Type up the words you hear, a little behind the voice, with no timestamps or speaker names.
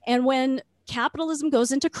And when capitalism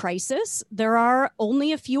goes into crisis, there are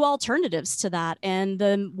only a few alternatives to that. And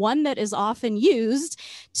the one that is often used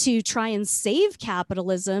to try and save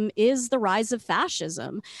capitalism is the rise of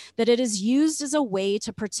fascism, that it is used as a way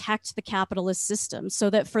to protect the capitalist system, so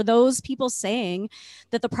that for those people saying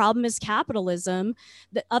that the problem is capitalism,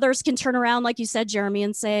 that others can turn around, like you said, Jeremy,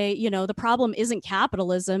 and say, the problem isn't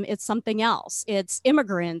capitalism, it's something else. It's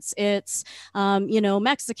immigrants, it's,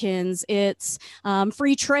 Mexicans, it's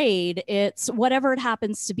free trade, it's whatever it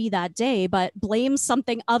happens to be that day, but blame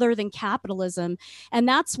something other than capitalism. And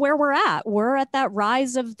that's where we're at. We're at that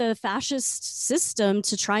rise of the fascist system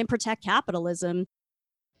to try and protect capitalism.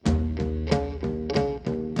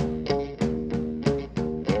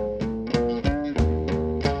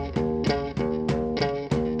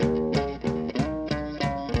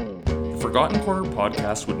 Forgotten Corner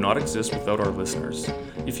podcast would not exist without our listeners.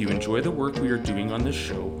 If you enjoy the work we are doing on this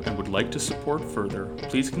show and would like to support further,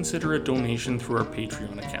 please consider a donation through our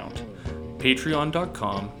Patreon account,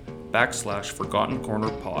 patreon.com/Forgotten Corner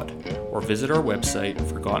Pod, or visit our website,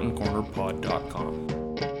 ForgottenCornerPod.com.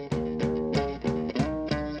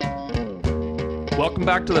 Welcome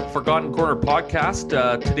back to the Forgotten Corner podcast.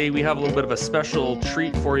 Today we have a little bit of a special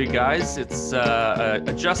treat for you guys. It's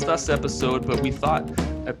a Just Us episode, but we thought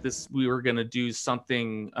at this we were going to do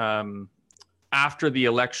something after the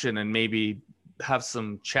election and maybe have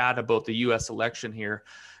some chat about the U.S. election here.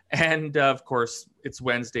 And of course, it's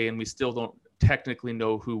Wednesday and we still don't technically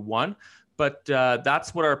know who won. But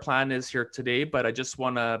that's what our plan is here today. But I just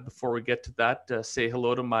want to, before we get to that, say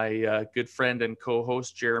hello to my good friend and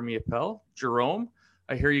co-host, Jeremy Appel. Jerome,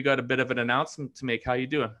 I hear you got a bit of an announcement to make. How you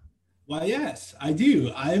doing? Well, yes, I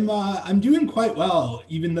do. I'm doing quite well,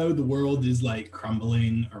 even though the world is like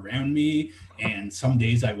crumbling around me, and some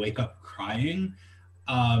days I wake up crying.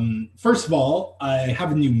 First of all, I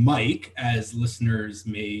have a new mic, as listeners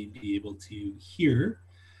may be able to hear.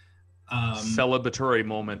 Celebratory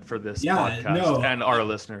moment for this podcast and our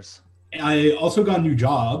listeners. I also got a new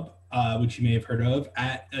job, which you may have heard of,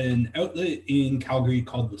 at an outlet in Calgary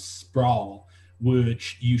called The Sprawl,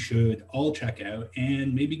 which you should all check out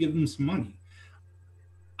and maybe give them some money.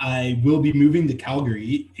 I will be moving to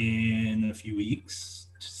Calgary in a few weeks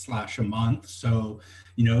 / a month. So,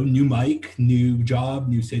 new mic, new job,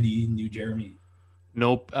 new city, new Jeremy.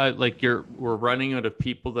 Nope. We're running out of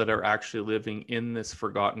people that are actually living in this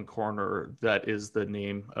forgotten corner. That is the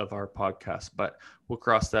name of our podcast, but we'll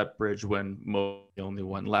cross that bridge when Mo's the only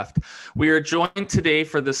one left. We are joined today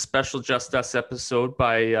for this special Just Us episode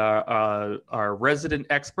by our resident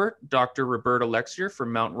expert, Dr. Roberta Lexier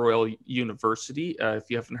from Mount Royal University. If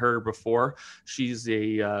you haven't heard her before, she's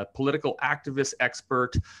a political activist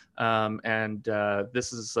expert, and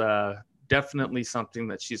this is definitely something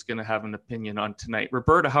that she's going to have an opinion on tonight.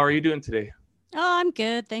 Roberta, how are you doing today? Oh, I'm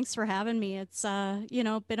good. Thanks for having me. It's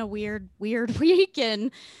been a weird week, and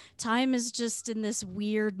time is just in this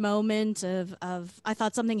weird moment of I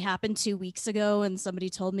thought something happened 2 weeks ago and somebody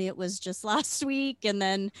told me it was just last week, and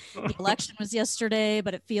then the election was yesterday,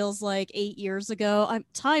 but it feels like 8 years ago.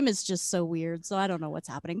 Time is just so weird, so I don't know what's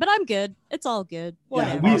happening, but I'm good. It's all good.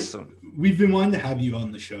 We've been wanting to have you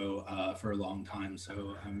on the show for a long time,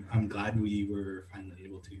 so I'm glad we were finally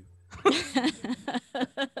able to.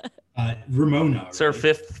 Ramona. It's our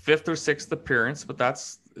fifth or sixth appearance, but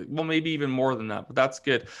that's, well, maybe even more than that, but that's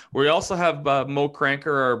good. We also have Mo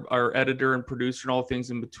Cranker, our editor and producer and all things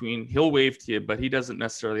in between. He'll wave to you, but he doesn't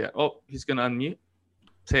necessarily. Oh, he's going to unmute.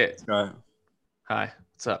 Say it. Hi.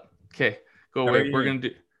 What's up? Okay. Go away. We're going to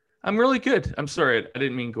do. I'm really good. I'm sorry. I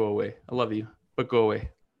didn't mean go away. I love you, but go away.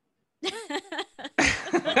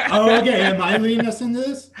 Oh, okay. Am I leading us into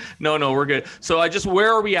this? No, we're good. So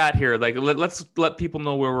where are we at here? Like, let's let people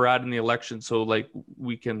know where we're at in the election. So like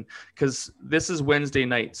we can, because this is Wednesday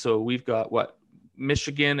night. So we've got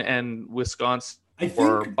Michigan and Wisconsin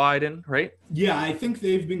for Biden, right? Yeah, I think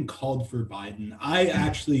they've been called for Biden. I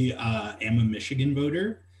actually am a Michigan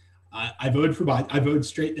voter. I voted for Biden. I voted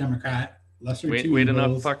straight Democrat. Wait to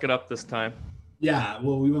not fuck it up this time. Yeah,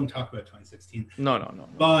 well, we won't talk about 2016. No.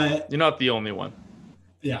 But you're not the only one.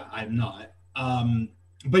 Yeah, I'm not.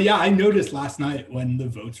 But yeah, I noticed last night when the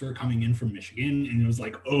votes were coming in from Michigan and it was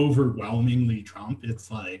like overwhelmingly Trump.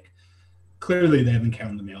 It's like, clearly they haven't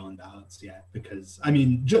counted the mail-in ballots yet, because, I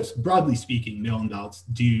mean, just broadly speaking, mail-in ballots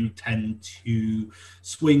do tend to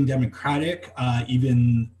swing Democratic,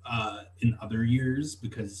 even in other years,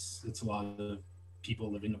 because it's a lot of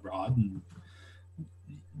people living abroad, and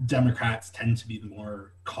Democrats tend to be the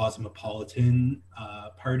more cosmopolitan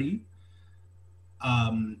party.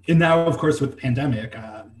 And now, of course, with the pandemic,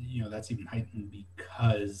 that's even heightened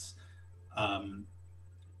because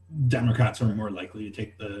Democrats are more likely to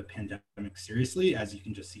take the pandemic seriously, as you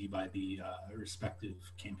can just see by the respective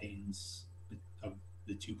campaigns of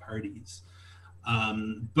the two parties.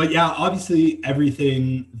 But yeah, obviously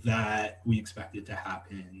everything that we expected to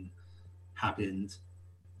happen happened.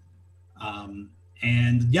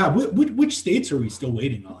 And yeah, which states are we still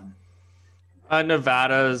waiting on?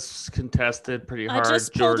 Nevada's contested pretty hard. I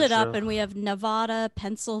just pulled Georgia. it up, and we have Nevada,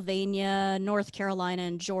 Pennsylvania, North Carolina,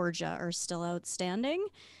 and Georgia are still outstanding.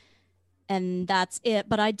 And that's it.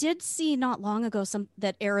 But I did see not long ago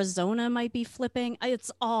that Arizona might be flipping. It's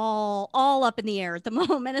all up in the air at the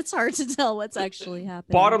moment. It's hard to tell what's actually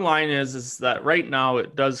happening. Bottom line is that right now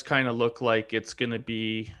it does kind of look like it's going to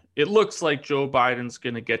be. It looks like Joe Biden's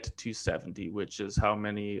going to get to 270, which is how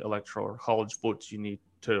many electoral college votes you need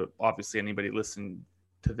to. Obviously, anybody listening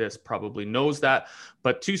to this probably knows that,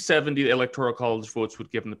 but 270 electoral college votes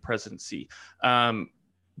would give him the presidency.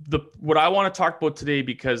 What I want to talk about today,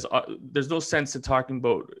 because there's no sense in talking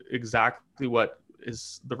about exactly what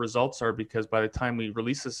is the results are, because by the time we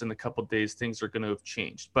release this in a couple of days, things are going to have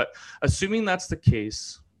changed. But assuming that's the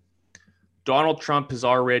case, Donald Trump has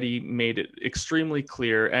already made it extremely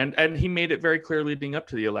clear, and he made it very clear leading up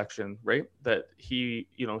to the election, right? That he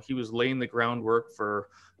was laying the groundwork for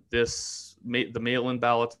this. The mail-in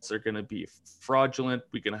ballots are going to be fraudulent.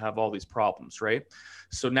 We're going to have all these problems, right?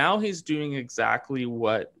 So now he's doing exactly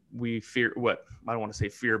what we fear. What I don't want to say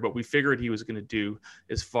fear, but we figured he was going to do,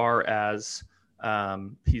 as far as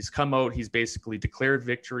he's come out. He's basically declared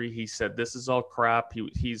victory. He said this is all crap.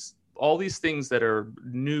 He's all these things that are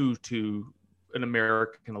new to an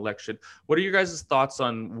American election. What are your guys' thoughts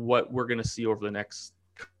on what we're going to see over the next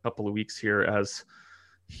couple of weeks here as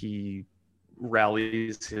he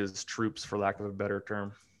rallies his troops, for lack of a better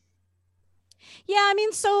term? Yeah, I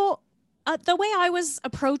mean, so the way I was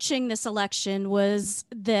approaching this election was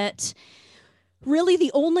that really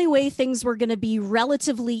the only way things were going to be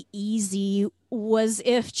relatively easy was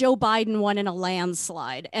if Joe Biden won in a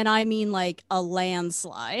landslide. And I mean like a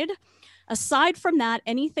landslide. Aside from that,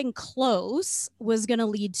 anything close was going to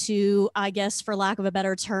lead to, I guess, for lack of a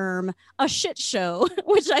better term, a shit show,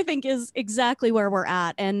 which I think is exactly where we're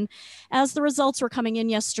at. And as the results were coming in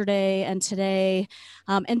yesterday and today,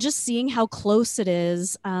 and just seeing how close it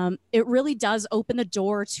is, it really does open the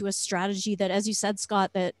door to a strategy that, as you said,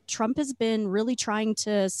 Scott, that Trump has been really trying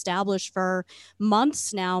to establish for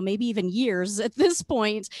months now, maybe even years at this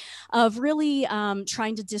point, of really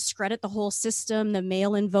trying to discredit the whole system, the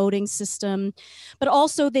mail-in voting system. But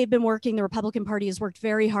also the Republican Party has worked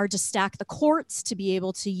very hard to stack the courts to be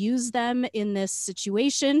able to use them in this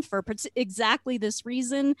situation for exactly this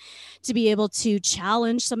reason, to be able to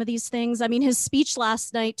challenge some of these things. I mean, his speech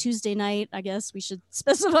last night, Tuesday night, I guess we should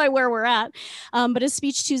specify where we're at. But his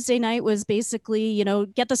speech Tuesday night was basically,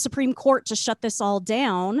 get the Supreme Court to shut this all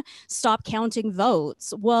down, stop counting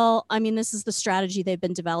votes. Well, I mean, this is the strategy they've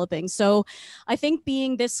been developing. So I think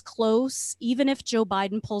being this close, even if Joe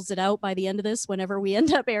Biden pulls it out by the end of this, whenever we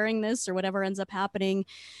end up airing this or whatever ends up happening,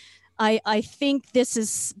 I think this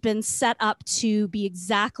has been set up to be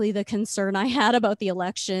exactly the concern I had about the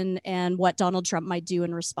election and what Donald Trump might do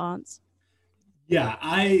in response. Yeah,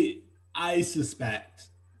 I suspect,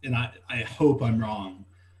 and I hope I'm wrong,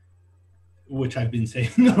 which I've been saying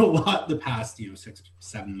a lot the past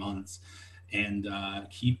 6-7 months, and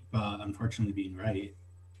keep unfortunately being right,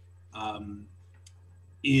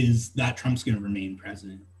 is that Trump's going to remain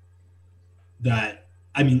president. That,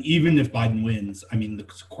 I mean, even if Biden wins, I mean, the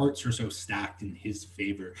courts are so stacked in his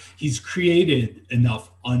favor. He's created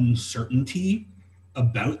enough uncertainty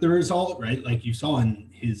about the result, right? Like you saw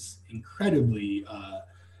in his incredibly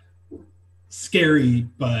scary,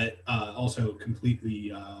 but also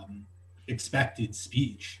completely expected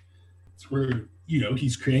speech. It's where,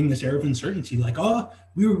 he's creating this air of uncertainty, like, oh,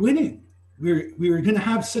 we were winning. We were going to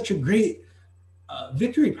have such a great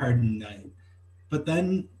victory party tonight. But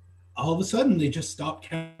then all of a sudden they just stopped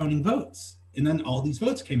counting votes. And then all these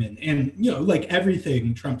votes came in. And, like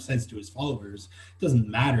everything Trump says to his followers, doesn't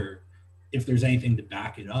matter if there's anything to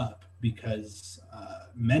back it up, because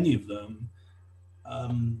many of them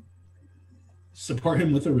support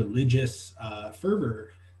him with a religious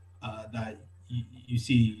fervor that you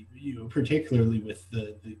see, particularly with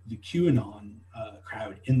the QAnon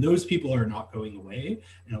crowd. And those people are not going away.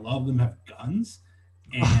 And a lot of them have guns.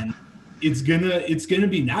 And it's gonna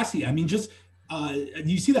be nasty. I mean, just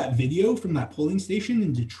you see that video from that polling station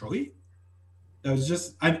in Detroit? That was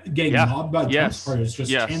just getting mobbed by Trump supporters,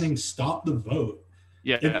 just chanting "Stop the vote."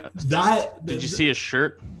 Yeah. Did you see his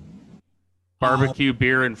shirt? Barbecue,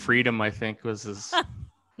 beer, and freedom, I think was his.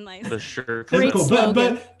 Nice. The shirt. Great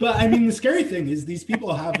slogan. But I mean, the scary thing is these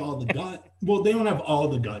people have all the gun. Well, they don't have all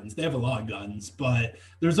the guns. They have a lot of guns, but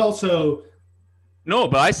there's also. No,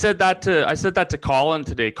 but I said that to Colin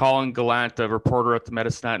today. Colin Gallant, a reporter at the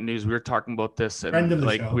Medicine News. We were talking about this, and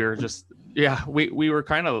like show. We were just we were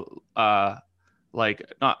kind of like,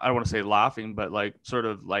 not, I don't want to say laughing, but like sort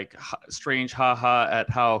of like strange haha at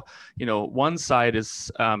how, you know, one side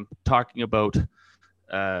is talking about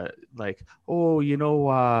like, oh, you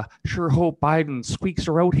know, sure hope Biden squeaks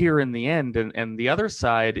her out here in the end, and the other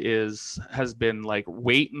side has been like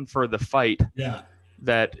waiting for the fight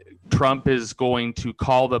that Trump is going to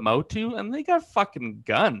call them out to, and they got fucking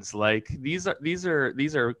guns. Like these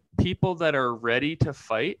are people that are ready to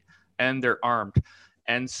fight, and they're armed.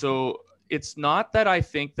 And so it's not that I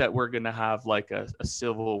think that we're going to have like a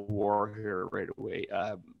civil war here right away.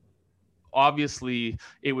 Obviously,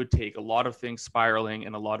 it would take a lot of things spiraling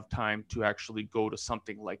and a lot of time to actually go to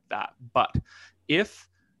something like that. But if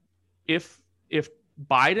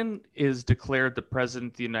Biden is declared the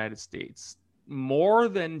president of the United States, more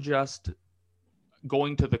than just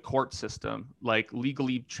going to the court system, like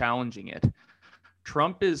legally challenging it,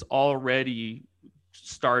 Trump is already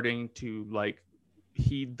starting to like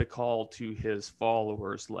heed the call to his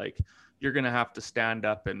followers, like, you're gonna have to stand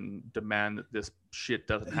up and demand that this shit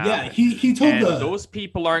doesn't happen. Yeah, he told those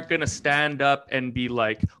people aren't gonna stand up and be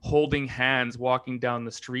like holding hands walking down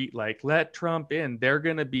the street like, let Trump in. They're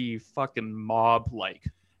gonna be fucking mob like.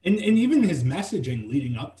 And even his messaging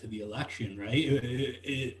leading up to the election, right?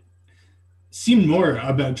 It seemed more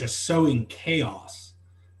about just sowing chaos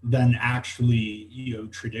than actually, you know,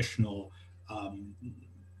 traditional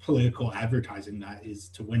political advertising that is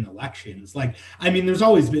to win elections. Like, I mean, there's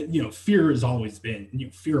always been, you know, fear has always been, you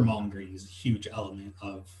know, fear mongering is a huge element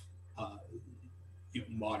of you know,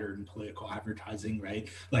 modern political advertising, right?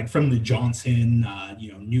 Like from the Johnson,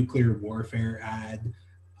 you know, nuclear warfare ad,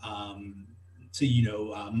 to, you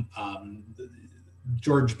know,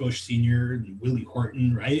 George Bush Sr. and Willie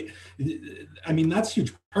Horton, right? I mean, that's a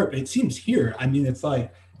huge part. But it seems here, I mean, it's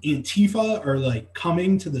like Antifa are like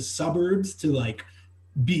coming to the suburbs to like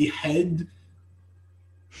behead,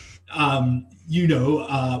 you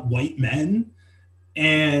know, white men.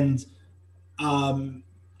 And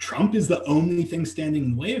Trump is the only thing standing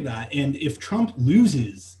in the way of that. And if Trump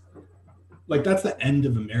loses, like, that's the end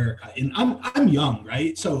of America. And I'm young,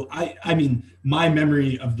 right? So I mean, my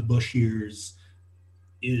memory of the Bush years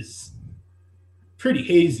is pretty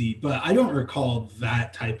hazy, but I don't recall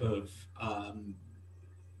that type of,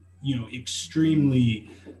 you know,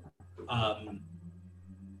 extremely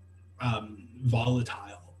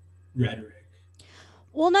volatile rhetoric.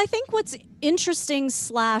 Well, and I think what's interesting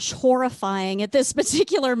 / horrifying at this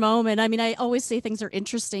particular moment, I mean, I always say things are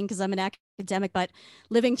interesting because I'm an academic, but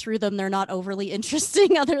living through them, they're not overly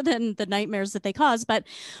interesting other than the nightmares that they cause. But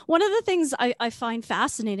one of the things I find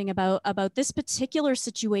fascinating about this particular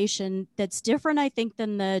situation that's different, I think,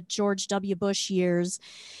 than the George W. Bush years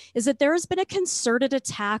is that there has been a concerted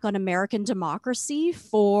attack on American democracy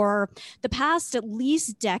for the past at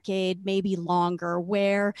least decade, maybe longer,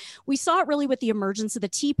 where we saw it really with the emergence of the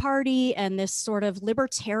Tea Party and this sort of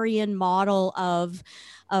libertarian model of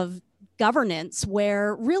governance,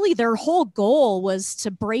 where really their whole goal was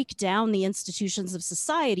to break down the institutions of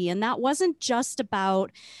society. And that wasn't just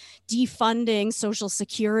about defunding Social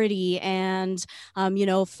Security and, you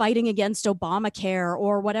know, fighting against Obamacare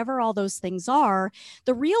or whatever all those things are.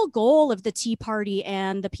 The real goal of the Tea Party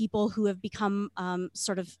and the people who have become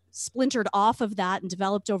sort of splintered off of that and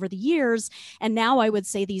developed over the years, and now I would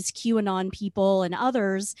say these QAnon people and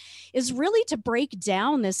others, is really to break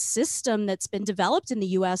down this system that's been developed in the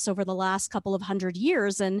US over the last couple of 100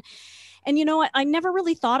 years. And you know, I never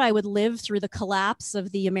really thought I would live through the collapse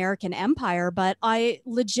of the American empire, but I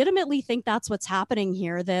legitimately think that's what's happening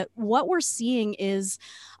here, that what we're seeing is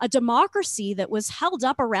a democracy that was held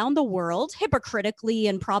up around the world, hypocritically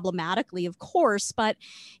and problematically, of course, but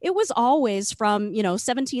it was always from, you know,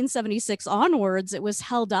 1776 onwards, it was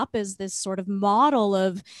held up as this sort of model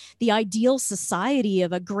of the ideal society,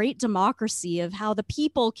 of a great democracy, of how the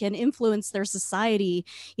people can influence their society,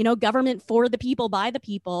 you know, government for the people, by the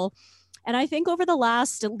people. And I think over the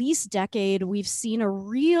last at least decade, we've seen a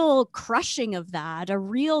real crushing of that, a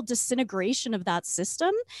real disintegration of that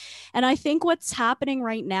system. And I think what's happening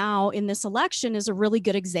right now in this election is a really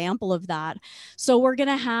good example of that. So we're going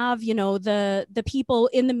to have, you know, the people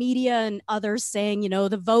in the media and others saying, you know,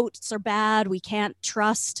 the votes are bad, we can't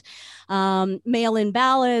trust mail-in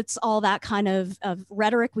ballots, all that kind of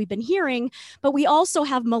rhetoric we've been hearing. But we also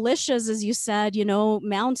have militias, as you said, you know,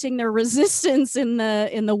 mounting their resistance in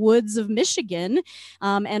the woods of Michigan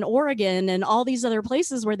and Oregon and all these other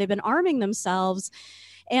places where they've been arming themselves.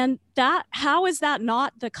 And how is that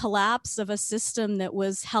not the collapse of a system that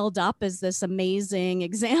was held up as this amazing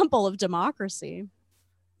example of democracy?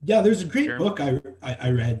 Yeah, there's a great book I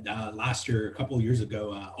read last year, a couple of years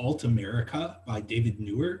ago, Alt America by David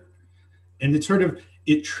Neuert. And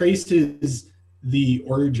it traces the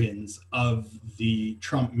origins of the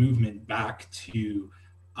Trump movement back to,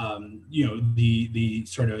 the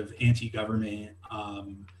sort of anti-government,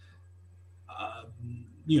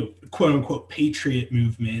 quote unquote patriot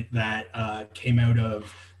movement that came out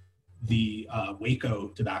of the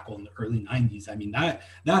Waco debacle in the early 90s. I mean, that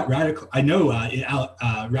radical, I know it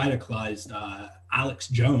radicalized Alex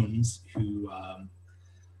Jones, who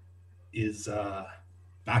is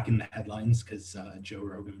back in the headlines because Joe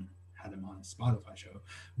Rogan had him on a Spotify show.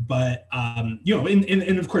 But,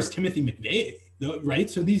 and of course, Timothy McVeigh, right?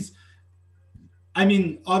 So these, I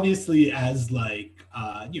mean, obviously as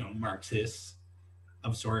Marxists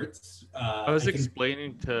of sorts. I was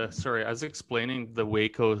explaining the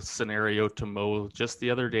Waco scenario to Mo just the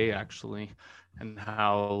other day, actually, and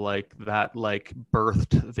how that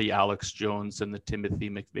birthed the Alex Jones and the Timothy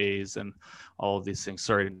McVeighs and all of these things.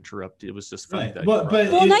 Sorry to interrupt. It was just funny.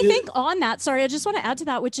 Right. And I think on that, sorry, I just want to add to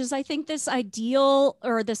that, which is I think this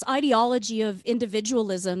ideology of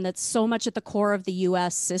individualism that's so much at the core of the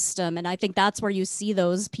US system. And I think that's where you see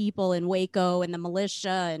those people in Waco and the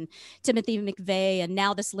militia and Timothy McVeigh and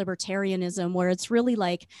now this libertarianism where it's really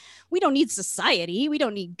like, we don't need society. We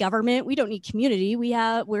don't need government. We don't need community.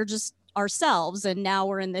 We're just ourselves, and now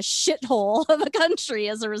we're in this shithole of a country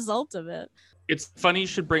as a result of it. It's funny you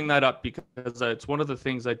should bring that up because it's one of the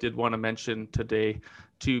things I did want to mention today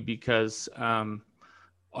too, because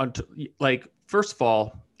first of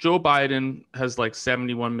all, Joe Biden has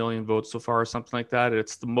 71 million votes so far or something like that.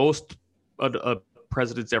 It's the most a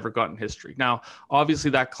president's ever got in history. Now,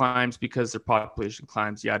 obviously that climbs because their population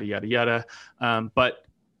climbs, yada, yada, yada. But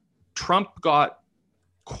Trump got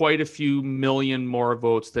quite a few million more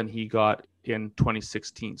votes than he got in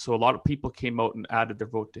 2016. So a lot of people came out and added their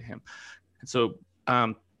vote to him. And so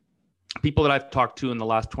people that I've talked to in the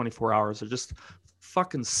last 24 hours are just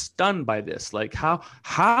fucking stunned by this. Like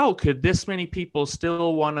how could this many people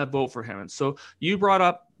still want to vote for him? And so you brought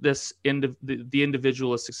up this the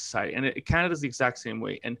individualistic society, and Canada's the exact same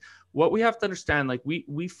way. And what we have to understand,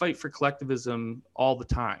 we fight for collectivism all the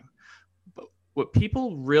time. But what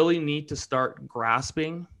people really need to start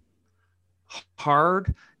grasping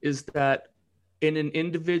hard is that in an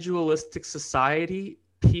individualistic society,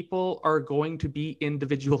 people are going to be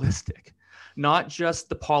individualistic, not just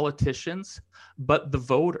the politicians, but the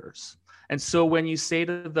voters. And so when you say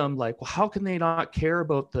to them, well, how can they not care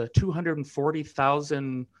about the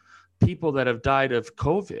 240,000 people that have died of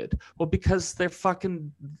COVID? Well, because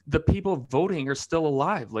the people voting are still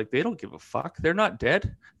alive. They don't give a fuck. They're not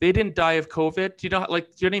dead. They didn't die of COVID. Do you know what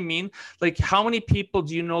I mean? How many people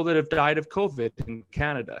do you know that have died of COVID in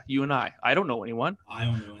Canada? You and I don't know anyone. I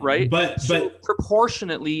don't know anyone. Right. But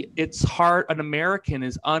proportionately, it's hard. An American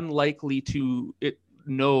is unlikely to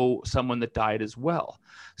know someone that died as well.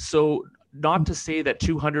 So not to say that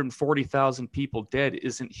 240,000 people dead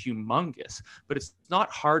isn't humongous, but it's not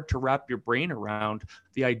hard to wrap your brain around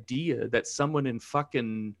the idea that someone in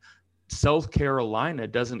fucking South Carolina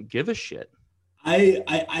doesn't give a shit.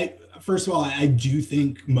 I first of all, I do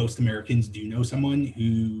think most Americans do know someone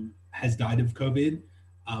who has died of COVID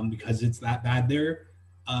because it's that bad there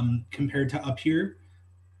compared to up here.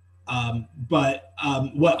 But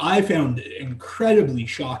what I found incredibly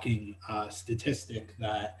shocking statistic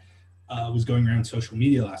that was going around social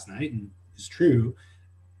media last night, and is true,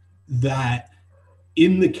 that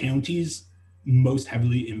in the counties most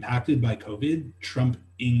heavily impacted by COVID, Trump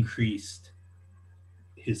increased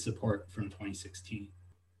his support from 2016.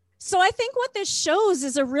 So I think what this shows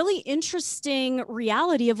is a really interesting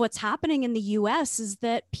reality of what's happening in the US is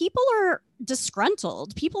that people are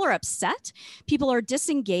disgruntled, people are upset, people are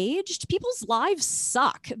disengaged, people's lives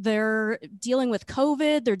suck. They're dealing with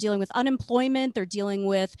COVID, they're dealing with unemployment, they're dealing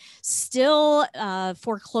with still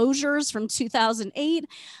foreclosures from 2008.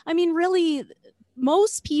 I mean, really,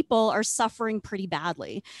 most people are suffering pretty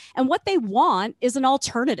badly. And what they want is an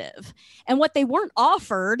alternative. And what they weren't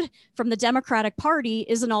offered from the Democratic Party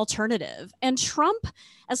is an alternative. And Trump,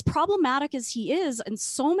 as problematic as he is in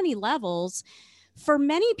so many levels, for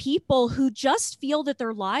many people who just feel that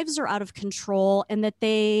their lives are out of control and that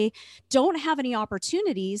they don't have any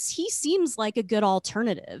opportunities, he seems like a good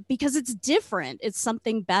alternative because it's different. It's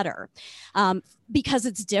something better because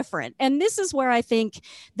it's different. And this is where I think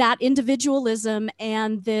that individualism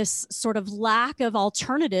and this sort of lack of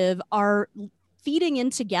alternative are feeding in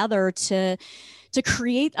together to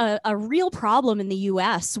create a real problem in the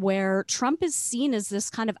US where Trump is seen as this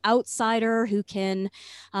kind of outsider who can,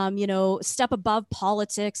 step above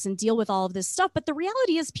politics and deal with all of this stuff. But the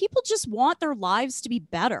reality is people just want their lives to be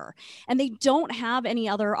better, and they don't have any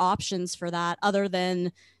other options for that other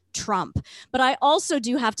than Trump. But I also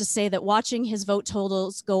do have to say that watching his vote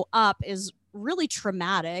totals go up is really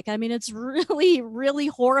traumatic. I mean, it's really, really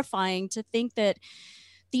horrifying to think that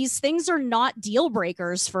these things are not deal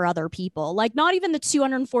breakers for other people. Like, not even the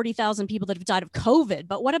 240,000 people that have died of COVID,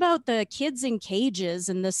 but what about the kids in cages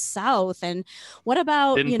in the South? And what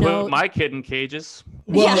about, Didn't put my kid in cages.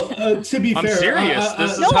 Well, to be fair, I'm serious.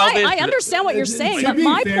 This is no, how I understand what you're saying, but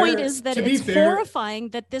my point is that it's horrifying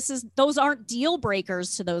that those aren't deal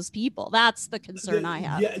breakers to those people. That's the concern I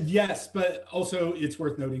have. Yes, but also it's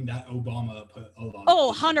worth noting that Obama put a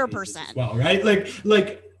lot. 100%. As well, right?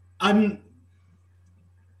 Like I'm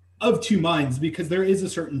of two minds, because there is a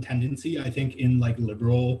certain tendency, I think, in like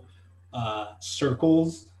liberal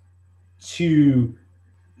circles to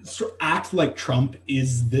act like Trump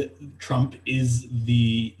is the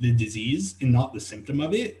disease and not the symptom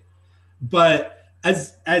of it. But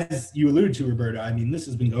as you allude to, Roberta, I mean, this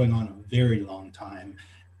has been going on a very long time,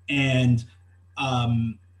 and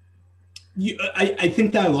I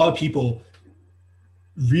think that a lot of people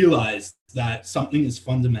realize that something is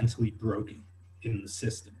fundamentally broken in the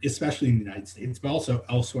system, especially in the United States, but also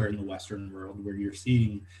elsewhere in the Western world, where you're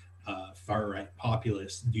seeing far-right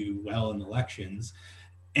populists do well in elections.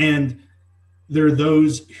 And there are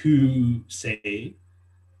those who say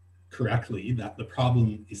correctly that the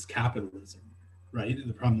problem is capitalism, right?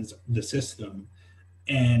 The problem is the system.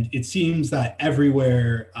 And it seems that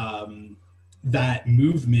everywhere that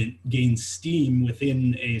movement gains steam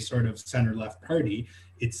within a sort of center-left party,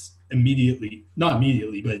 it's not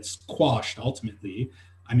immediately, but it's quashed ultimately.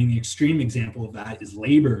 I mean, the extreme example of that is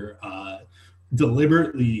Labor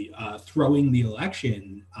deliberately throwing the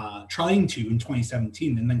election, trying to in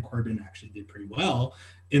 2017, and then Corbyn actually did pretty well,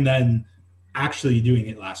 and then actually doing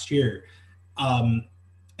it last year. And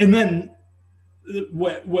then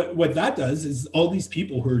what that does is all these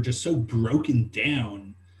people who are just so broken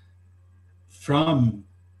down from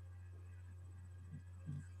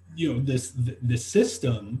this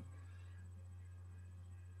system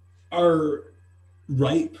are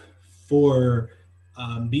ripe for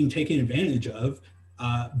being taken advantage of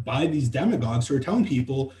by these demagogues who are telling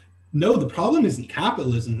people, no, the problem isn't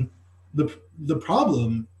capitalism. The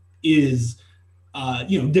problem is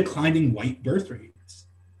declining white birth rates,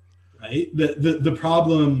 right? The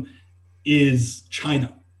problem is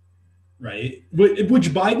China, right?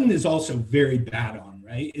 Which Biden is also very bad on,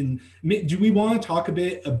 right? And do we want to talk a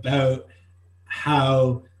bit about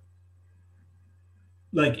how,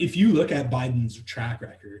 like, if you look at Biden's track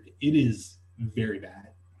record, it is very bad.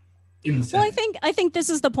 Well, I think this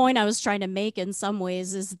is the point I was trying to make in some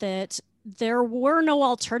ways, is that there were no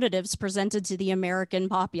alternatives presented to the American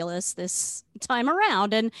populace this time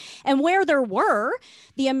around. And where there were,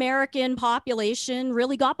 the American population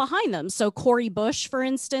really got behind them. So Cori Bush, for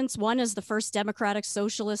instance, won as the first Democratic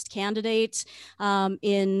Socialist candidate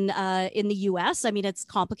in the US. I mean, it's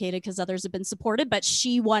complicated because others have been supported, but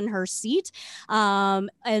she won her seat.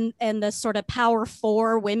 And the sort of Power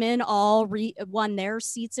Four women all won their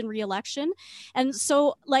seats in re-election. And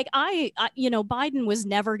so, like, Biden was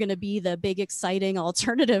never going to be the big exciting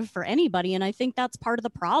alternative for anybody, and I think that's part of the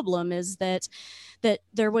problem, is that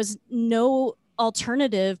there was no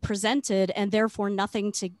alternative presented and therefore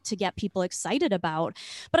nothing to get people excited about.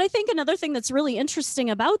 But I think another thing that's really interesting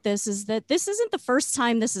about this is that this isn't the first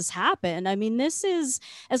time this has happened. I mean, this is,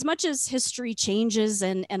 as much as history changes,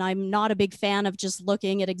 and I'm not a big fan of just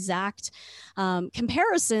looking at exact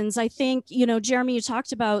comparisons. I think, Jeremy, you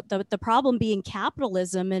talked about the problem being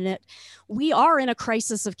capitalism, and we are in a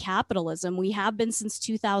crisis of capitalism. We have been since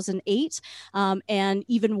 2008, and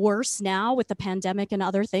even worse now with the pandemic and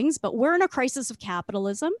other things, but we're in a crisis of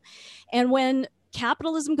capitalism. And when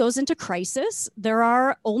capitalism goes into crisis, there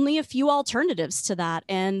are only a few alternatives to that.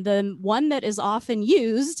 And the one that is often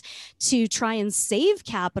used to try and save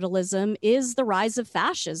capitalism is the rise of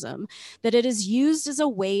fascism, that it is used as a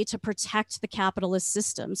way to protect the capitalist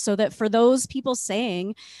system, so that for those people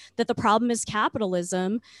saying that the problem is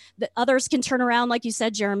capitalism, that others can turn around, like you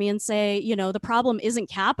said, Jeremy, and say, the problem isn't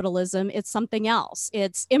capitalism, it's something else.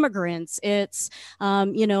 It's immigrants, it's,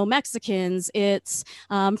 Mexicans, it's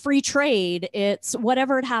free trade, it's quits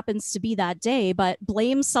whatever it happens to be that day, but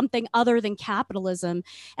blames something other than capitalism.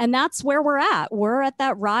 And that's where we're at. We're at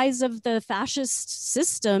that rise of the fascist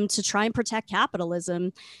system to try and protect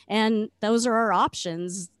capitalism. And those are our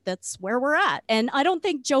options. That's where we're at. And I don't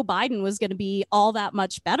think Joe Biden was going to be all that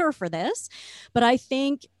much better for this, but I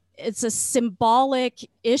think it's a symbolic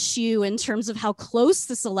issue in terms of how close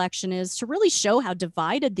this election is to really show how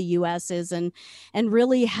divided the U.S. is, and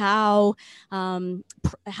really how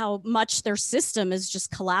much their system is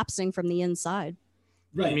just collapsing from the inside.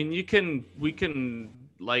 Right. I mean, we can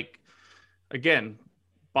like, again,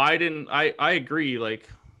 Biden. I agree. Like,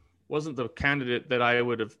 wasn't the candidate that I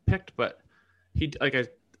would have picked, but he, like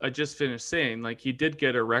I just finished saying, like, he did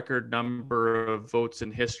get a record number of votes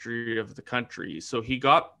in history of the country. So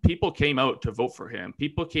people came out to vote for him.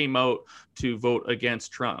 People came out to vote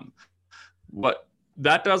against Trump. What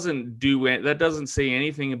that doesn't say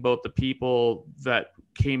anything about the people that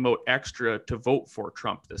came out extra to vote for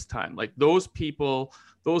Trump this time. Like, those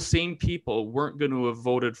same people weren't going to have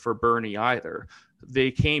voted for Bernie either. They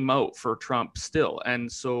came out for Trump still.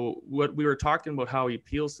 And so what we were talking about, how he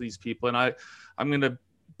appeals to these people, and I'm going to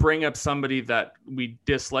bring up somebody that we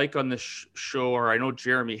dislike on this show, or I know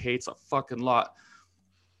Jeremy hates a fucking lot.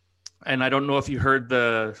 And I don't know if you heard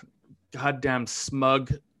the goddamn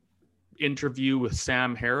smug interview with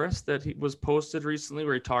Sam Harris that he was posted recently,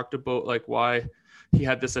 where he talked about like why he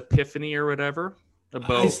had this epiphany or whatever.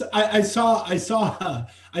 About I saw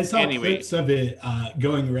clips of it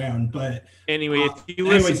going around, but anyway, if you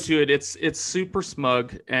listen to it, it's super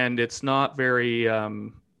smug, and it's not very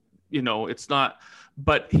it's not.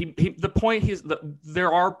 But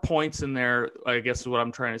there are points in there, I guess is what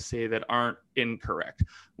I'm trying to say, that aren't incorrect.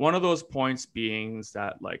 One of those points being is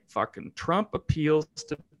that, like, fucking Trump appeals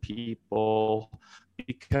to people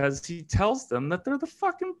because he tells them that they're the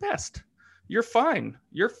fucking best. You're fine.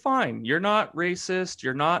 You're fine. You're not racist.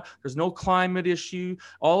 There's no climate issue.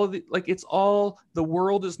 All of the, like, it's all, the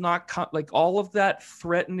world is not, like, all of that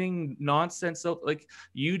threatening nonsense. Like,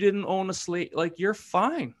 you didn't own a slave. Like, you're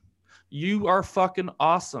fine. You are fucking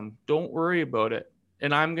awesome. Don't worry about it.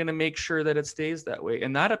 And I'm going to make sure that it stays that way.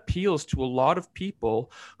 And that appeals to a lot of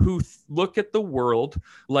people who look at the world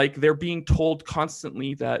like they're being told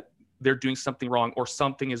constantly that they're doing something wrong, or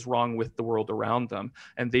something is wrong with the world around them.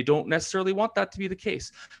 And they don't necessarily want that to be the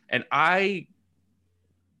case. And I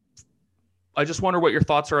just wonder what your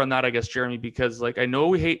thoughts are on that, I guess, Jeremy, because I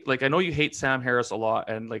know you hate Sam Harris a lot,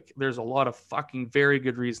 and like there's a lot of fucking very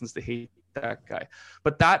good reasons to hate that guy.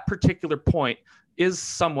 But that particular point is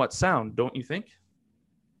somewhat sound, don't you think?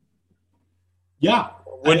 Yeah.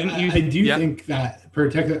 I do think that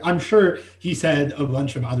particular, I'm sure he said a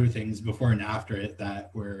bunch of other things before and after it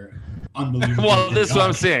that were unbelievable. Well, this is what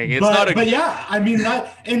I'm saying. But yeah, I mean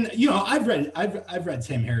that, and I've read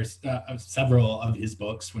Sam Harris, several of his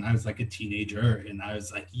books when I was like a teenager, and I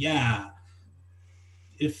was like, yeah,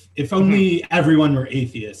 if only everyone were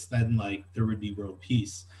atheists, then like there would be world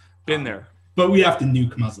peace. Been there. But we have to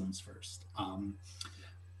nuke Muslims first.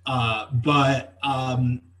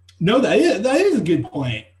 No, that is a good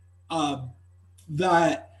point. But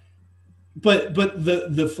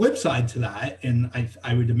the flip side to that, and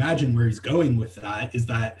I would imagine where he's going with that, is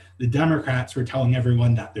that the Democrats were telling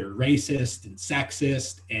everyone that they're racist and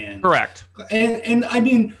sexist and correct. And I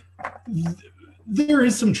mean, there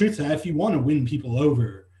is some truth to that. If you want to win people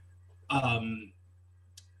over,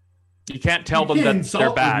 you can't tell them that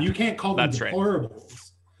they're bad. You can't call them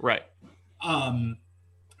deplorables. Right.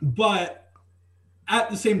 But at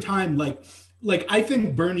the same time, like I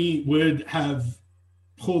think Bernie would have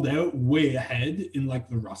pulled out way ahead in like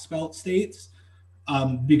the Rust Belt states,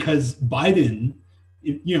 because Biden,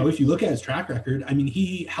 if you look at his track record, I mean,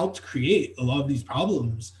 he helped create a lot of these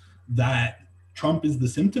problems that Trump is the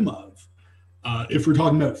symptom of. If we're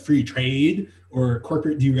talking about free trade or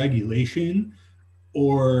corporate deregulation,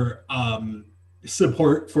 or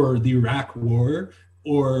support for the Iraq war,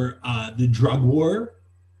 or the drug war,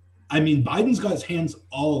 I mean, Biden's got his hands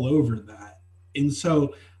all over that. And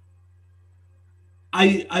so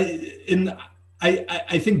I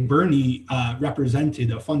think Bernie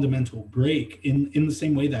represented a fundamental break in the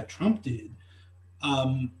same way that Trump did.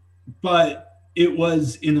 But it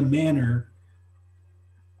was in a manner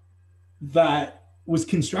that was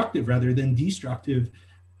constructive rather than destructive.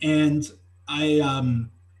 And I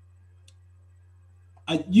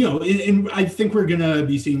think we're going to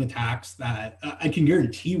be seeing attacks that I can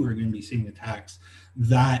guarantee we're going to be seeing attacks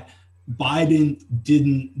that Biden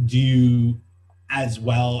didn't do as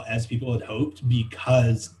well as people had hoped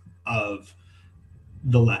because of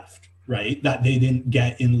the left, right? That they didn't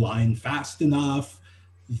get in line fast enough,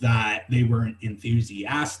 that they weren't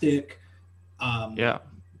enthusiastic. Yeah.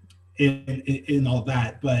 In all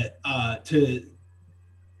that. But to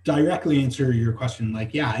directly answer your question,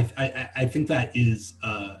 like, yeah, I think that is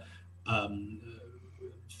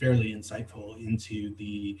fairly insightful into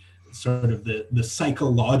the sort of the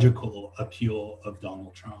psychological appeal of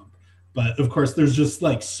Donald Trump. But of course, there's just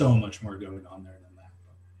like so much more going on there than that.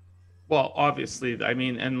 Well, obviously, I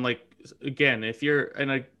mean, and like, again, if you're,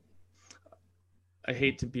 and I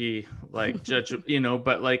hate to be like judge,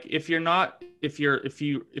 but like if you're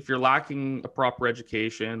lacking a proper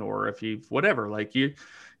education, or if you've whatever, like you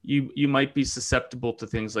might be susceptible to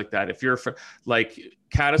things like that. If you're like,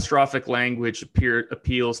 catastrophic language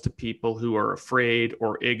appeals to people who are afraid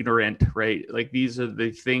or ignorant, right? Like these are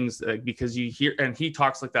the things because you hear, and he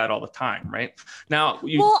talks like that all the time, right? Now,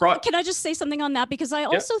 can I just say something on that? Because I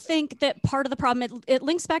also think that part of the problem, it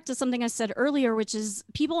links back to something I said earlier, which is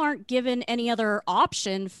people aren't given any other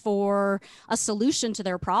option for a solution to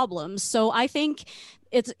their problems. So I think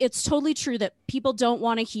it's totally true that people don't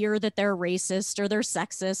want to hear that they're racist or they're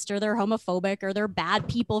sexist or they're homophobic or they're bad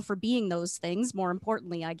people for being those things, more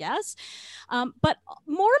importantly, I guess. But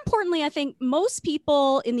more importantly, I think most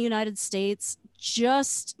people in the United States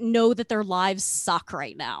just know that their lives suck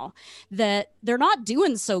right now, that they're not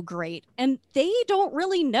doing so great. And they don't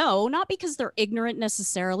really know, not because they're ignorant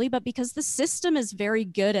necessarily, but because the system is very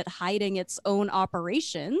good at hiding its own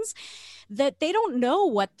operations, that they don't know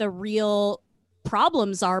what the real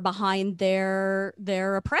problems are behind their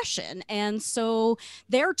oppression. And so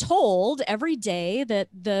they're told every day that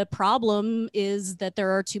the problem is that there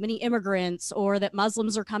are too many immigrants, or that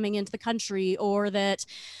Muslims are coming into the country, or that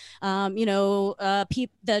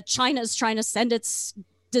that China's trying to send its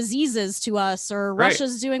diseases to us, or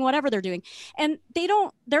Russia's doing whatever they're doing. And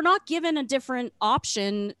they're not given a different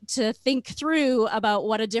option to think through about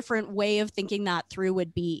what a different way of thinking that through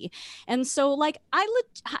would be. And so like,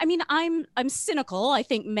 I'm cynical. I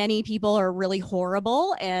think many people are really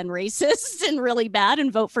horrible and racist and really bad and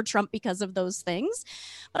vote for Trump because of those things.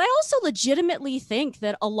 But I also legitimately think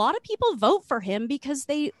that a lot of people vote for him because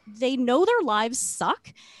they know their lives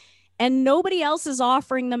suck, and nobody else is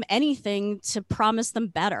offering them anything to promise them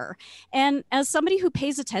better. And as somebody who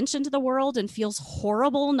pays attention to the world and feels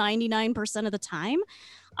horrible 99% of the time,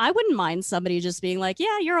 I wouldn't mind somebody just being like,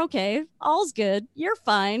 yeah, you're okay. All's good. You're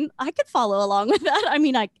fine. I could follow along with that. I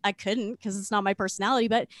mean, I couldn't because it's not my personality,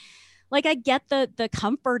 but like, I get the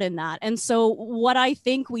comfort in that. And so what I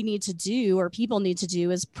think we need to do, or people need to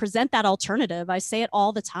do, is present that alternative. I say it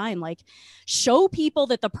all the time, like, show people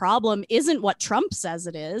that the problem isn't what Trump says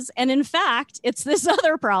it is. And in fact, it's this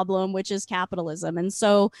other problem, which is capitalism. And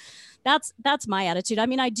so that's my attitude. I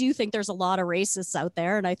mean, I do think there's a lot of racists out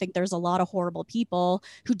there, and I think there's a lot of horrible people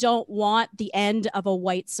who don't want the end of a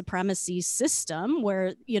white supremacy system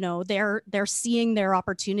where, they're seeing their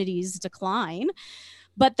opportunities decline.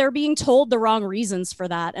 But they're being told the wrong reasons for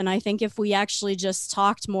that. And I think if we actually just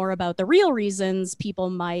talked more about the real reasons, people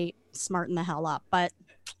might smarten the hell up. But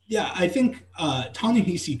yeah, I think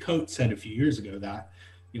Ta-Nehisi Coates said a few years ago that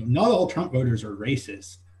not all Trump voters are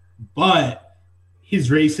racist, but his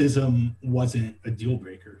racism wasn't a deal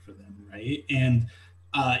breaker for them, right? And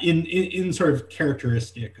in sort of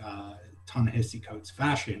characteristic Ta-Nehisi Coates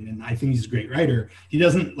fashion, and I think he's a great writer, he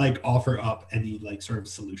doesn't like offer up any like sort of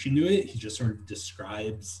solution to it. He just sort of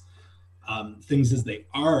describes things as they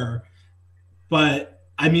are. But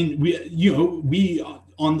I mean, we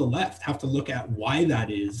on the left have to look at why that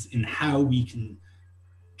is and how we can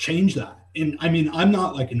change that. And I mean, I'm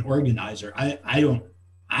not like an organizer. I don't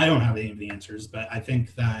have any of the answers, but I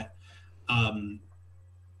think that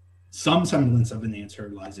some semblance of an answer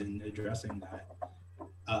lies in addressing that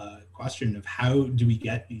question of how do we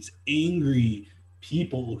get these angry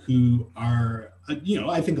people who are,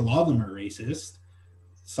 I think a lot of them are racist.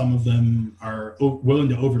 Some of them are willing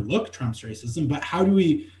to overlook Trump's racism, but how do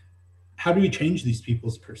we change these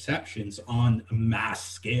people's perceptions on a mass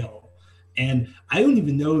scale? And I don't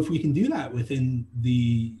even know if we can do that within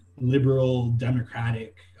the liberal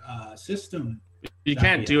democratic system. You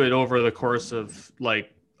can't do it over the course of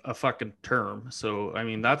like a fucking term. So I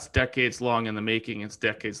mean, that's decades long in the making. It's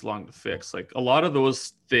decades long to fix. Like a lot of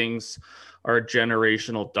those things are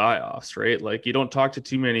generational die-offs, right? Like you don't talk to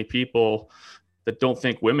too many people that don't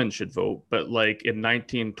think women should vote, but like in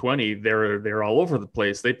 1920 they're all over the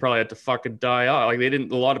place. They probably had to fucking die off. Like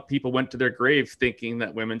a lot of people went to their grave thinking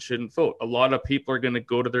that women shouldn't vote. A lot of people are going to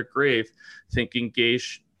go to their grave thinking gay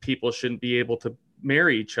people shouldn't be able to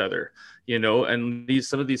marry each other, and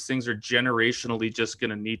some of these things are generationally just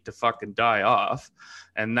going to need to fucking die off.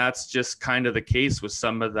 And that's just kind of the case with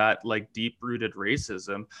some of that like deep rooted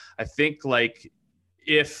racism. I think like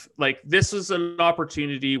if like this is an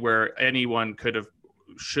opportunity where anyone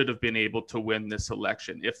should have been able to win this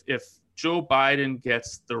election. If Joe Biden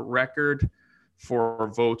gets the record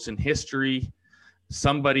for votes in history,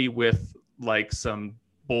 somebody with like some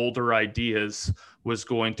bolder ideas was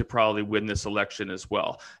going to probably win this election as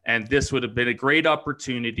well. And this would have been a great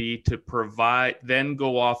opportunity to then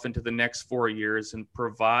go off into the next 4 years and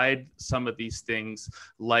provide some of these things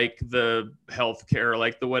like the healthcare,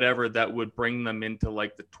 like the whatever that would bring them into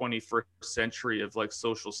like the 21st century of like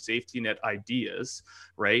social safety net ideas,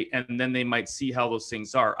 right? And then they might see how those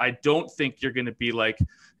things are. I don't think you're going to be like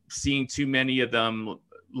seeing too many of them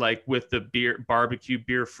like with the barbecue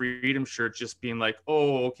beer freedom shirt just being like,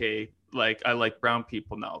 oh, okay, like I like brown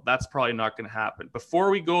people now. That's probably not going to happen. Before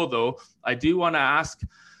we go though, I do want to ask,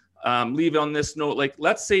 leave on this note, like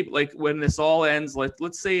let's say like when this all ends, like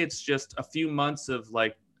let's say it's just a few months of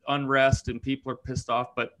like unrest and people are pissed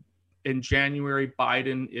off, but in January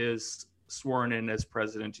Biden is sworn in as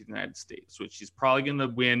president of the United States, which he's probably going to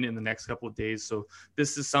win in the next couple of days. So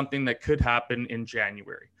this is something that could happen in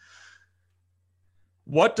January.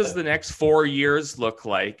 What does the next 4 years look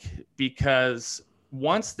like? Because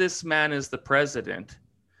once this man is the president,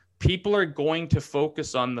 people are going to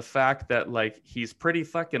focus on the fact that like he's pretty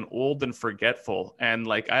fucking old and forgetful. And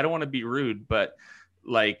like, I don't want to be rude, but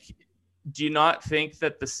like, do you not think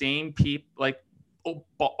that the same people, like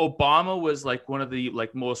Obama was like one of the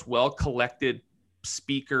like most well-collected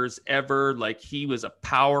speakers ever. Like he was a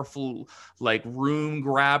powerful like room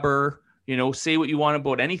grabber, you know, say what you want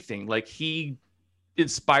about anything. Like he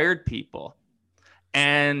inspired people.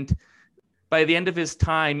 And by the end of his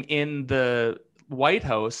time in the White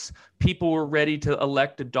House, people were ready to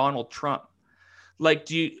elect a Donald Trump. Like,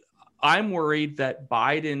 I'm worried that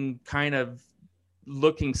Biden kind of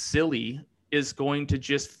looking silly is going to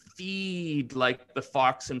just feed like the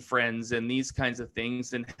Fox and Friends and these kinds of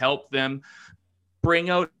things and help them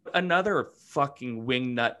bring out another fucking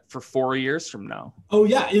wingnut for 4 years from now. Oh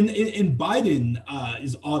yeah, and Biden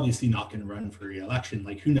is obviously not going to run for re-election.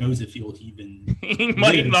 Like, who knows if he'll even he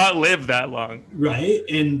might not live that long, right?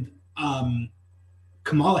 And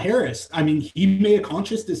Kamala Harris, I mean, he made a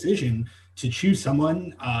conscious decision to choose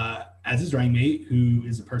someone as his running mate who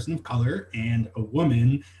is a person of color and a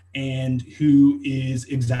woman, and who is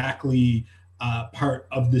exactly part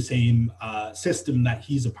of the same system that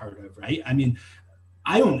he's a part of, right? I mean,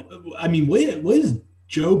 what does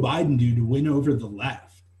Joe Biden do to win over the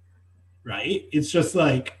left, right? It's just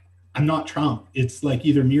like, I'm not Trump. It's like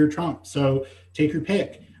either me or Trump. So take your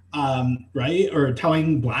pick, right? Or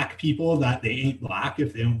telling Black people that they ain't Black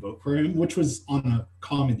if they don't vote for him, which was on a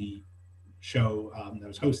comedy show that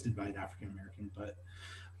was hosted by an African-American, but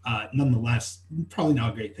nonetheless, probably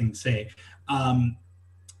not a great thing to say.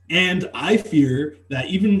 And I fear that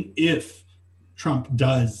even if Trump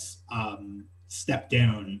does step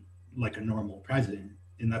down like a normal president,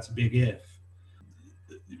 and that's a big if,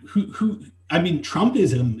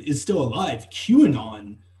 Trumpism is still alive.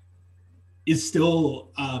 QAnon is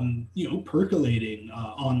still, percolating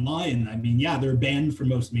online. I mean, yeah, they're banned from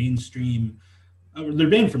most mainstream. They're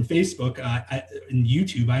banned from Facebook and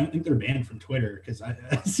YouTube. I don't think they're banned from Twitter because I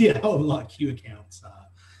see a hell of a lot of Q accounts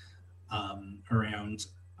around.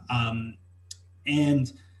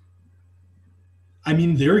 And I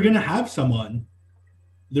mean, they're going to have someone.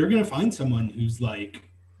 They're going to find someone who's the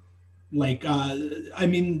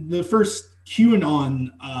first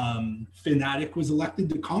QAnon fanatic was elected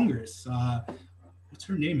to Congress. What's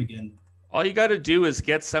her name again? All you got to do is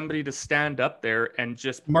get somebody to stand up there and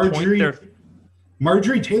just Marjorie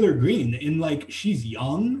Taylor Greene. And like, she's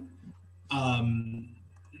young.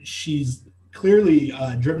 She's clearly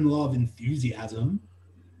driven a lot of enthusiasm.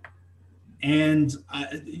 And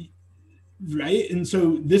right. And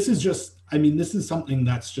so this is something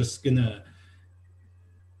that's just gonna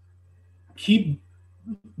keep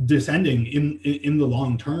descending in the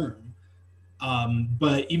long term.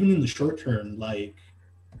 But even in the short term, like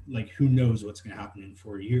who knows what's gonna happen in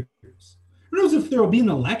 4 years? Who knows if there will be an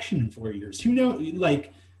election in 4 years? Who knows?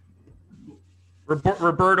 Like,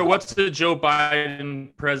 Roberta, what's the Joe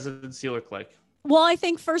Biden presidency look like? Well, I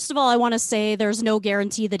think, first of all, I want to say there's no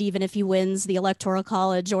guarantee that even if he wins the Electoral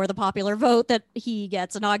College or the popular vote, that he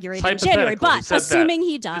gets inaugurated in January. But assuming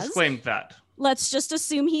he does, disclaimed that. Let's just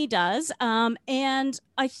assume he does. And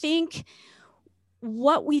I think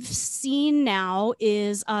what we've seen now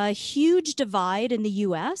is a huge divide in the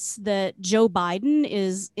US that Joe Biden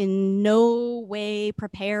is in no way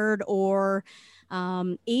prepared or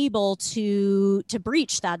able to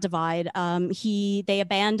breach that divide. They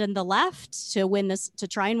abandoned the left to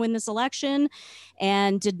try and win this election,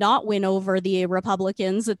 and did not win over the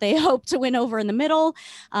Republicans that they hoped to win over in the middle.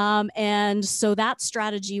 And so that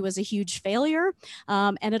strategy was a huge failure.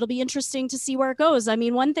 And it'll be interesting to see where it goes. I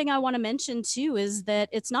mean, one thing I want to mention too is that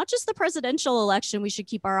it's not just the presidential election we should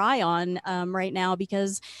keep our eye on right now,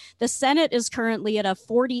 because the Senate is currently at a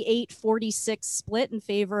 48-46 split in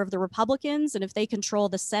favor of the Republicans. And if they control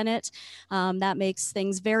the Senate, that makes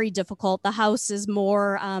things very difficult. The House is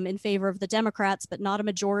more in favor of the Democrats, but not a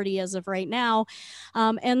majority as of right now.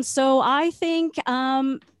 And so I think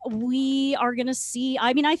we are going to see,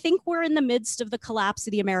 I mean, I think we're in the midst of the collapse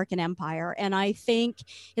of the American empire. And I think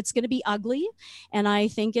it's going to be ugly. And I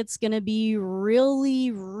think it's going to be really,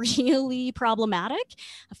 really problematic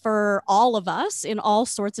for all of us in all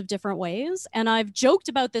sorts of different ways. And I've joked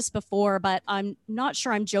about this before, but I'm not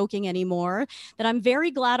sure I'm joking anymore, that I'm very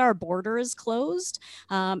glad our border is closed.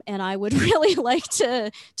 And I would really like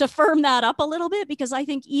to firm that up a little bit, because I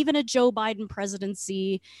think even a Joe Biden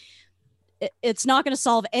presidency, it's not going to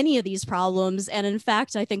solve any of these problems. And in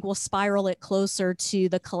fact, I think we'll spiral it closer to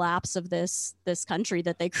the collapse of this country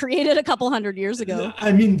that they created a couple hundred years ago.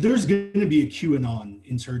 I mean, there's going to be a QAnon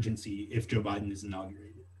insurgency if Joe Biden is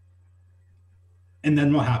inaugurated. And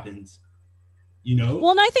then what happens? You know? Well,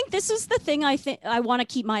 and I think this is the thing I think I want to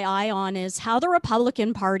keep my eye on, is how the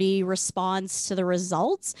Republican Party responds to the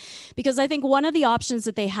results. Because I think one of the options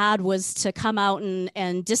that they had was to come out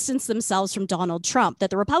and distance themselves from Donald Trump, that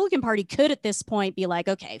the Republican Party could at this point be like,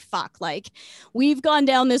 okay, fuck, like we've gone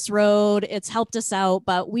down this road, it's helped us out,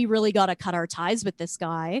 but we really got to cut our ties with this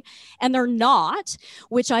guy. And they're not,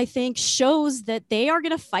 which I think shows that they are going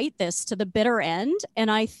to fight this to the bitter end. And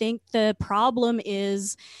I think the problem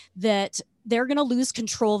is that they're going to lose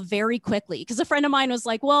control very quickly. Because a friend of mine was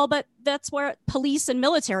like, well, but that's where police and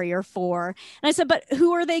military are for. And I said, but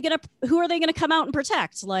who are they going to come out and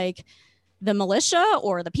protect? Like the militia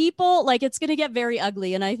or the people? Like, it's going to get very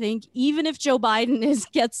ugly. And I think even if Joe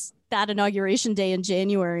Biden gets that inauguration day in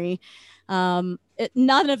January, none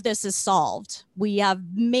of this is solved. We have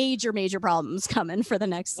major problems coming for the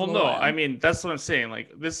next while. I mean, that's what I'm saying.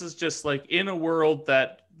 Like, this is just like in a world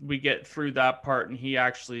that we get through that part and he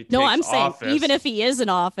actually takes I'm saying office. Even if he is in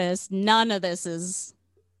office, none of this is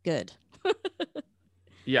good.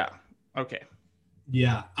 Yeah. Okay.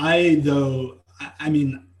 Yeah. I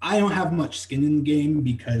mean, I don't have much skin in the game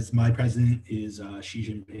because my president is Xi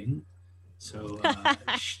Jinping. So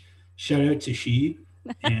shout out to Xi.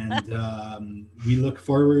 And we look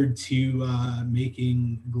forward to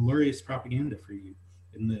making glorious propaganda for you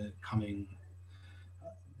in the coming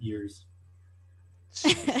years.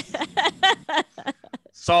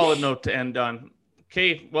 Solid note to end on.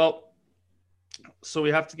 Okay, well, so we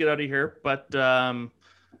have to get out of here, but I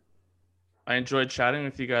enjoyed chatting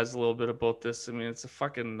with you guys a little bit about this. I mean, it's a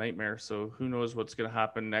fucking nightmare, so who knows what's going to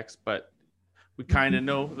happen next, but we kind of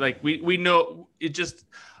know, like we know it. Just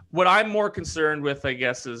what I'm more concerned with, I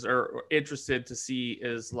guess, is, or interested to see,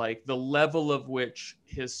 is like the level of which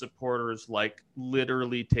his supporters like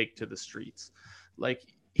literally take to the streets.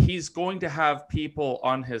 Like, he's going to have people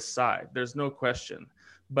on his side, there's no question,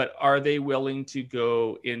 but are they willing to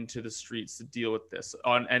go into the streets to deal with this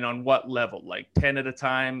on what level? Like 10 at a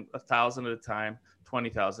time, 1,000 at a time,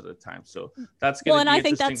 20,000 at a time. So that's going to be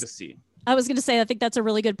interesting to see. I was going to say, I think that's a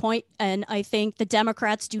really good point. And I think the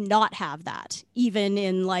Democrats do not have that, even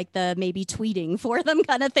in like the maybe tweeting for them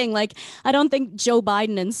kind of thing. Like, I don't think Joe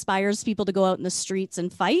Biden inspires people to go out in the streets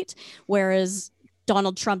and fight, whereas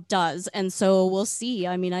Donald Trump does. And so we'll see.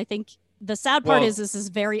 I mean, I think the sad part is this is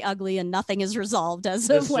very ugly and nothing is resolved as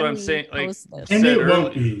of when we post this. And it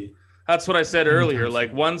won't be. That's what I said earlier.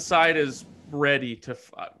 Like, one side is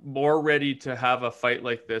more ready to have a fight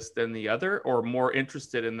like this than the other, or more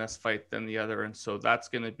interested in this fight than the other. And so that's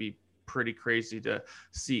going to be pretty crazy to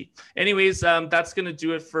see. Anyways, that's going to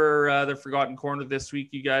do it for the Forgotten Corner this week,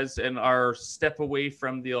 you guys, and our step away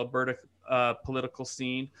from the Alberta political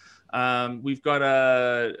scene. We've got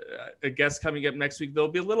a guest coming up next week. There'll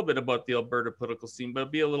be a little bit about the Alberta political scene, but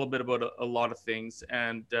it'll be a little bit about a lot of things.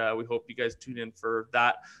 And we hope you guys tune in for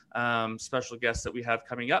that special guest that we have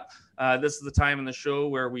coming up. This is the time in the show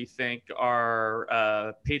where we thank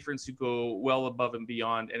our patrons who go well above and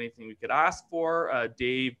beyond anything we could ask for.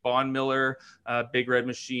 Dave Bondmiller, Big Red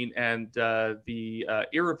Machine, and the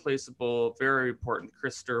irreplaceable, very important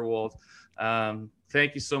Chris Sturwold.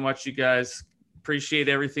 Thank you so much, you guys. Appreciate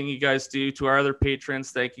everything you guys do. To our other patrons,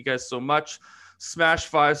 thank you guys so much. smash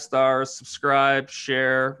 5 stars, subscribe,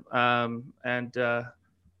 share, and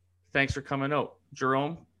thanks for coming out.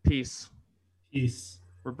 Jerome, peace. Peace.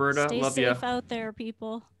 Roberta, Stay love you. safe out there,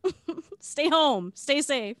 people. Stay home. Stay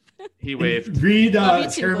safe. He waved. Read Love you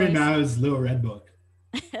too, Chairman boys. Mao's Little Red Book.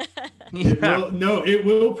 Yeah. It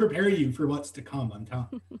will prepare you for what's to come. I'm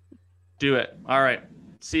telling. Do it. All right.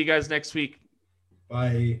 See you guys next week.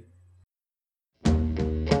 Bye.